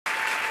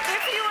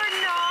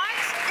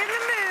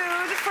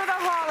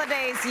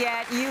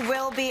yet. You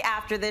will be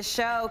after this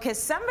show because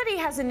somebody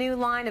has a new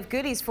line of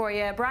goodies for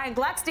you. Brian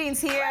Gluckstein's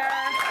here.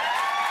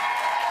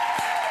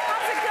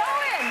 How's it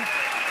going?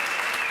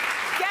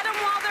 Get them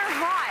while they're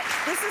hot.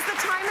 This is the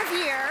time of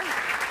year.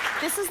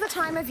 This is the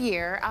time of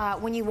year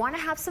when you want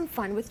to have some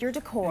fun with your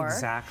decor.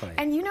 Exactly.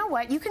 And you know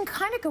what? You can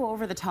kind of go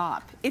over the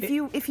top if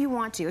you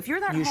want to. If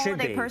you're that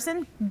holiday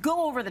person,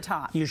 go over the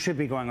top. You should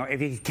be going over.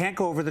 If you can't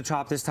go over the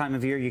top this time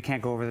of year, you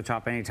can't go over the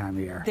top any time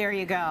of year. There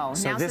you go.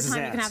 So now's the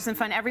time you can have some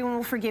fun. Everyone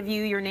will forgive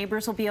you. Your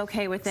neighbors will be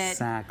okay with it.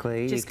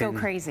 Exactly. Just go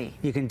crazy.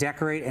 You can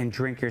decorate and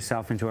drink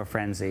yourself into a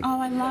frenzy.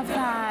 Oh, I love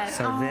that.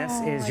 So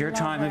this is your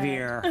time of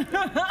year.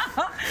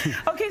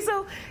 Okay,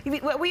 so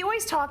we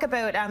always talk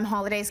about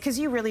holidays because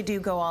you really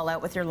do go all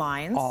out with your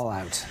lines. All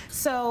out.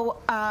 So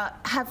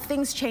have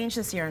things changed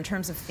this year in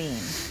terms of theme?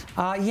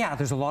 Yeah,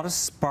 there's a lot of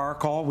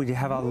sparkle. We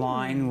have a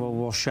line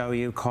we'll show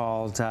you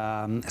called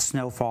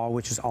Snowfall,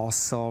 which is all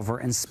silver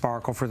and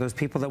sparkle for those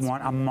people that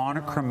want a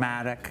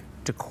monochromatic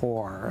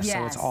decor. Yes.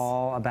 So it's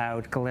all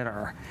about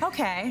glitter.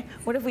 Okay.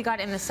 What have we got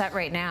in the set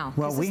right now?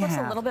 Well, this looks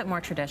a little bit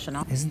more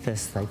traditional. Isn't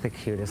this like the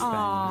cutest thing?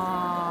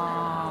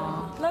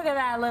 Aww. Look at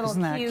that little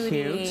Isn't that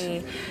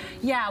cutie. cute?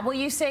 Yeah, well,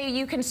 you say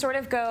you can sort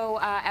of go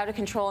out of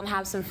control and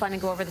have some fun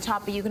and go over the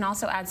top, but you can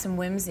also add some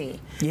whimsy.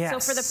 Yes. So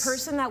for the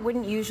person that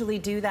wouldn't usually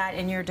do that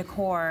in your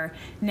decor,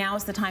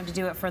 now's the time to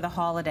do it for the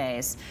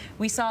holidays.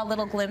 We saw a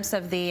little glimpse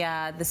of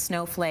the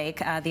snowflake,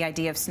 the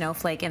idea of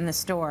snowflake in the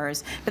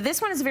stores, but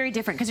this one is very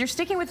different because you're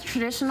sticking with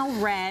traditional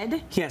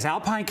red. Yes,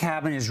 Alpine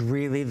Cabin is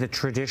really the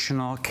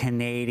traditional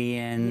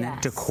Canadian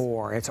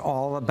decor. It's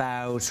all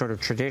about sort of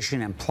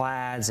tradition and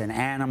plaids and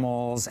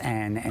animals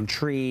and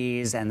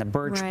trees and the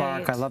birch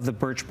bark. I love the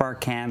birch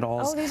bark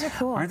candles. Oh, these are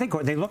cool. Aren't they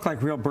cool? They look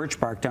like real birch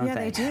bark, don't they? Yeah,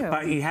 they do.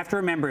 But you have to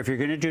remember, if you're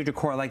going to do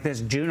decor like this,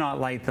 do not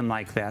light them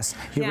like this.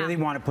 You really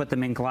want to put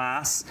them in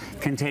glass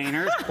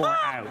containers or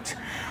out.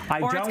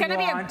 Or it's going to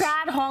be a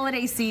bad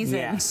holiday season.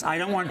 Yes, I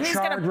don't want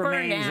charred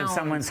remains of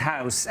someone's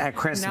house at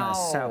Christmas.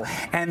 No. So,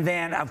 and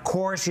then, of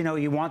course, you know,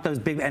 you want those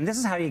big, and this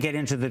is how you get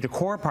into the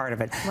decor part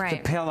of it. The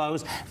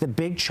pillows, the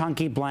big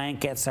chunky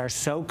blankets are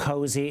so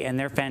cozy and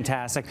they're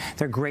fantastic.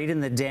 They're great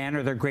in the den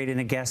or they're great in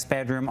a guest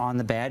bedroom on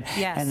the bed.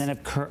 Yes. And then,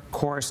 of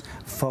course,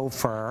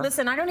 faux fur.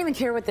 Listen, I don't even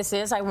care what this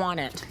is. I want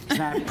it. Isn't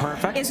that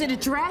perfect? Is it a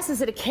dress?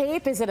 Is it a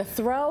cape? Is it a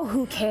throw?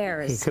 Who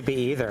cares? It could be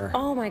either.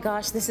 Oh my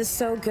gosh, this is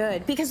so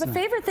good. Because the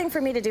favorite thing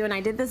for me to do, and I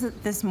did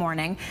this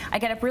morning, I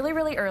get up really,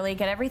 really early,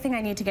 get everything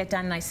I need to get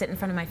done, and I sit in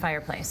front of my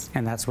fireplace.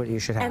 And that's what you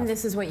should have. And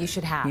this is what you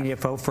should have. You need a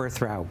faux fur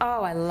throw.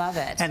 Oh, I love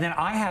it. And then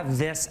I have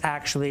this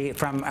actually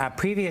from a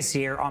previous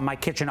year on my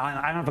kitchen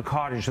island. I don't have a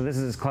cottage, so this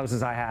is as close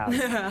as I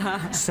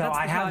have. So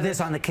I have this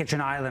on the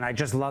kitchen island. I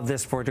just love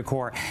this for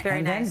decor.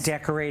 Very nice. Then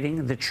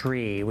decorating the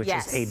tree, which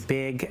is a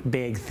big,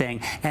 big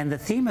thing. And the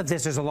theme of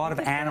this, there's a lot of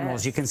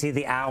animals. You can see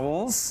the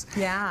owls.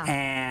 Yeah.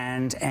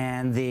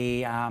 And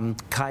the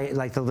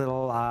like the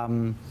little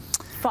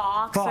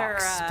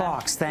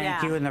fox,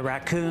 thank you, and the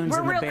raccoons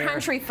and the bears. We're real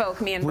country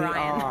folk, me and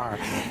Brian. We are.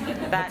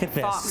 That Look at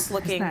this.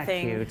 fox-looking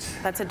thing. Cute?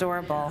 That's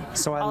adorable.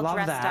 So I love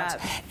that.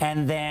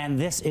 And then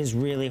this is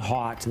really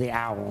hot, the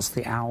owls.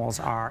 The owls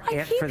are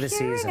it for the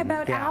season. I keep hearing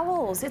about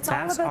owls. It's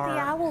all about the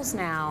owls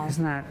now.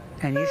 Isn't that?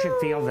 And you should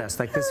feel this.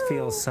 Like this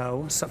feels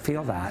so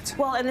feel that.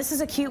 Well, and this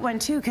is a cute one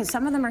too, because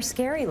some of them are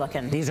scary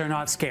looking. These are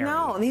not scary.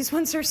 No, these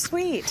ones are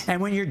sweet. And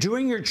when you're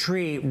doing your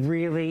tree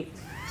really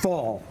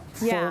full.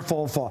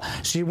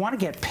 So you want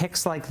to get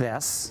picks like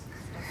this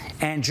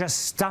and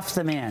just stuff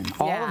them in.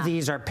 All of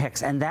these are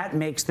picks, and that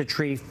makes the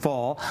tree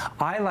full.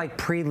 I like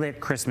pre-lit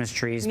Christmas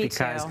trees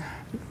because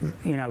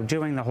you know,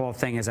 doing the whole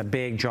thing is a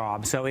big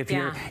job. So if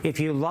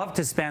you love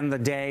to spend the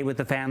day with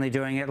the family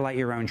doing it, light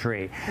your own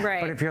tree.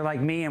 But if you're like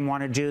me and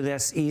want to do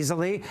this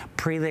easily,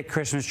 pre-lit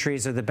Christmas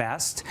trees are the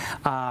best.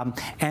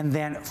 And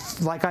then,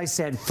 like I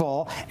said,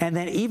 full. And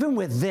then even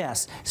with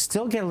this,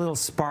 still get a little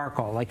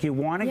sparkle. Like you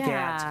want to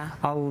get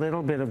a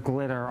little bit of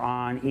glitter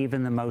on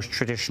even the most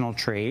traditional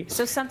tree.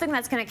 So something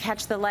that's going to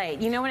catch the light.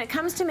 You know, when it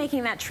comes to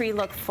making that tree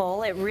look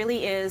full, it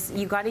really is,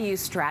 you got to use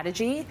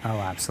strategy. Oh,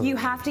 absolutely. You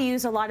have to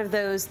use a lot of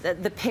those,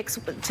 the picks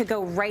to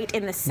go right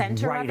in the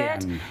center of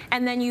it,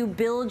 and then you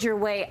build your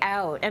way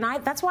out. And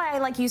that's why I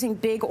like using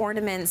big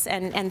ornaments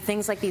and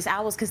things like these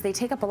owls, because they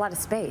take up a lot of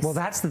space. Well,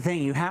 that's the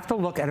thing. You have to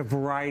look at a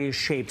variety of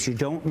shapes. You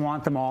don't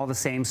want them all the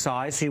same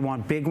size, so you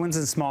want big ones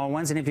and small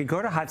ones. And if you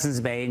go to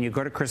Hudson's Bay and you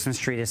go to Christmas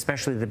Street,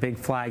 especially the big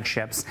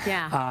flagships,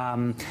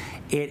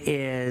 it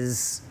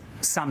is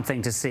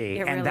something to see.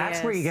 And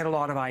that's where you get a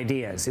lot of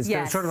ideas.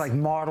 It's sort of like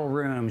model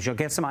rooms. You'll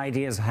get some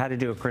ideas of how to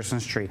do a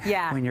Christmas tree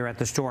when you're at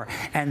the store.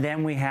 And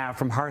then we have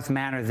from Hearth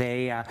Manor,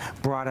 they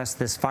brought us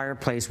this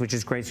fireplace, which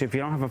is great. So if you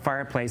don't have a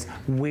fireplace,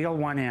 wheel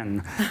one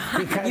in,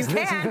 because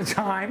this is the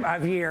time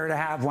of year to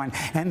have one.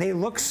 And they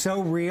look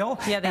so real.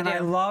 And I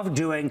love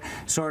doing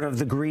sort of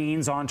the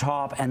greens on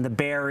top and the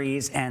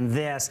berries and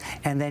this.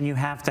 And then you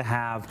have to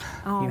have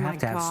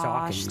have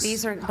stockings.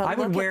 These are, I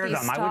would wear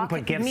them. I wouldn't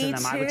put gifts in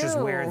them. I would just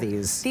wear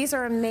these. these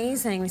are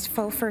amazing. These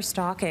faux fur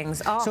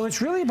stockings. Oh, so it's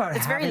really about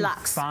having very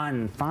luxe.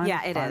 fun.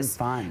 Yeah, it is.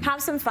 Fun.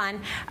 Have some fun.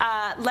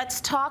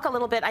 Let's talk a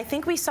little bit. I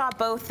think we saw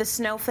both the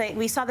snowflake.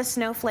 We saw the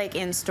snowflake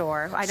in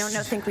store. I don't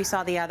think we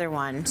saw the other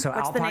one. So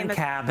What's Alpine the name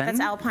Cabin. That's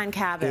Alpine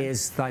Cabin.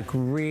 Is like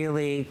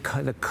really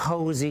the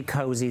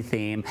cozy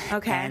theme.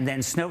 Okay. And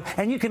then snow,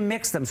 and you can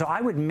mix them. So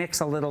I would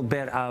mix a little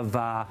bit of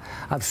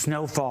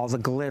snowfall, the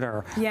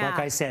glitter. Yeah. Like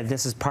I said,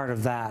 this is part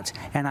of that,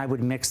 and I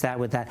would mix that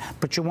with that.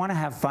 But you want to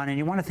have fun, and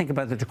you want to think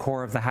about the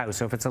decor of the house.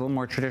 So if it's a little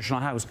more traditional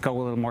house, go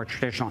a little more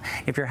traditional.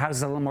 If your house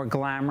is a little more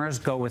glamorous,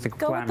 go with the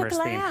glamorous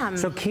theme.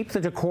 So keep the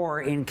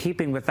decor in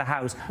keeping with the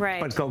house,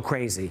 but go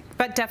crazy.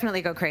 But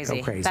definitely go crazy.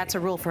 Go crazy. That's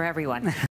a rule for everyone.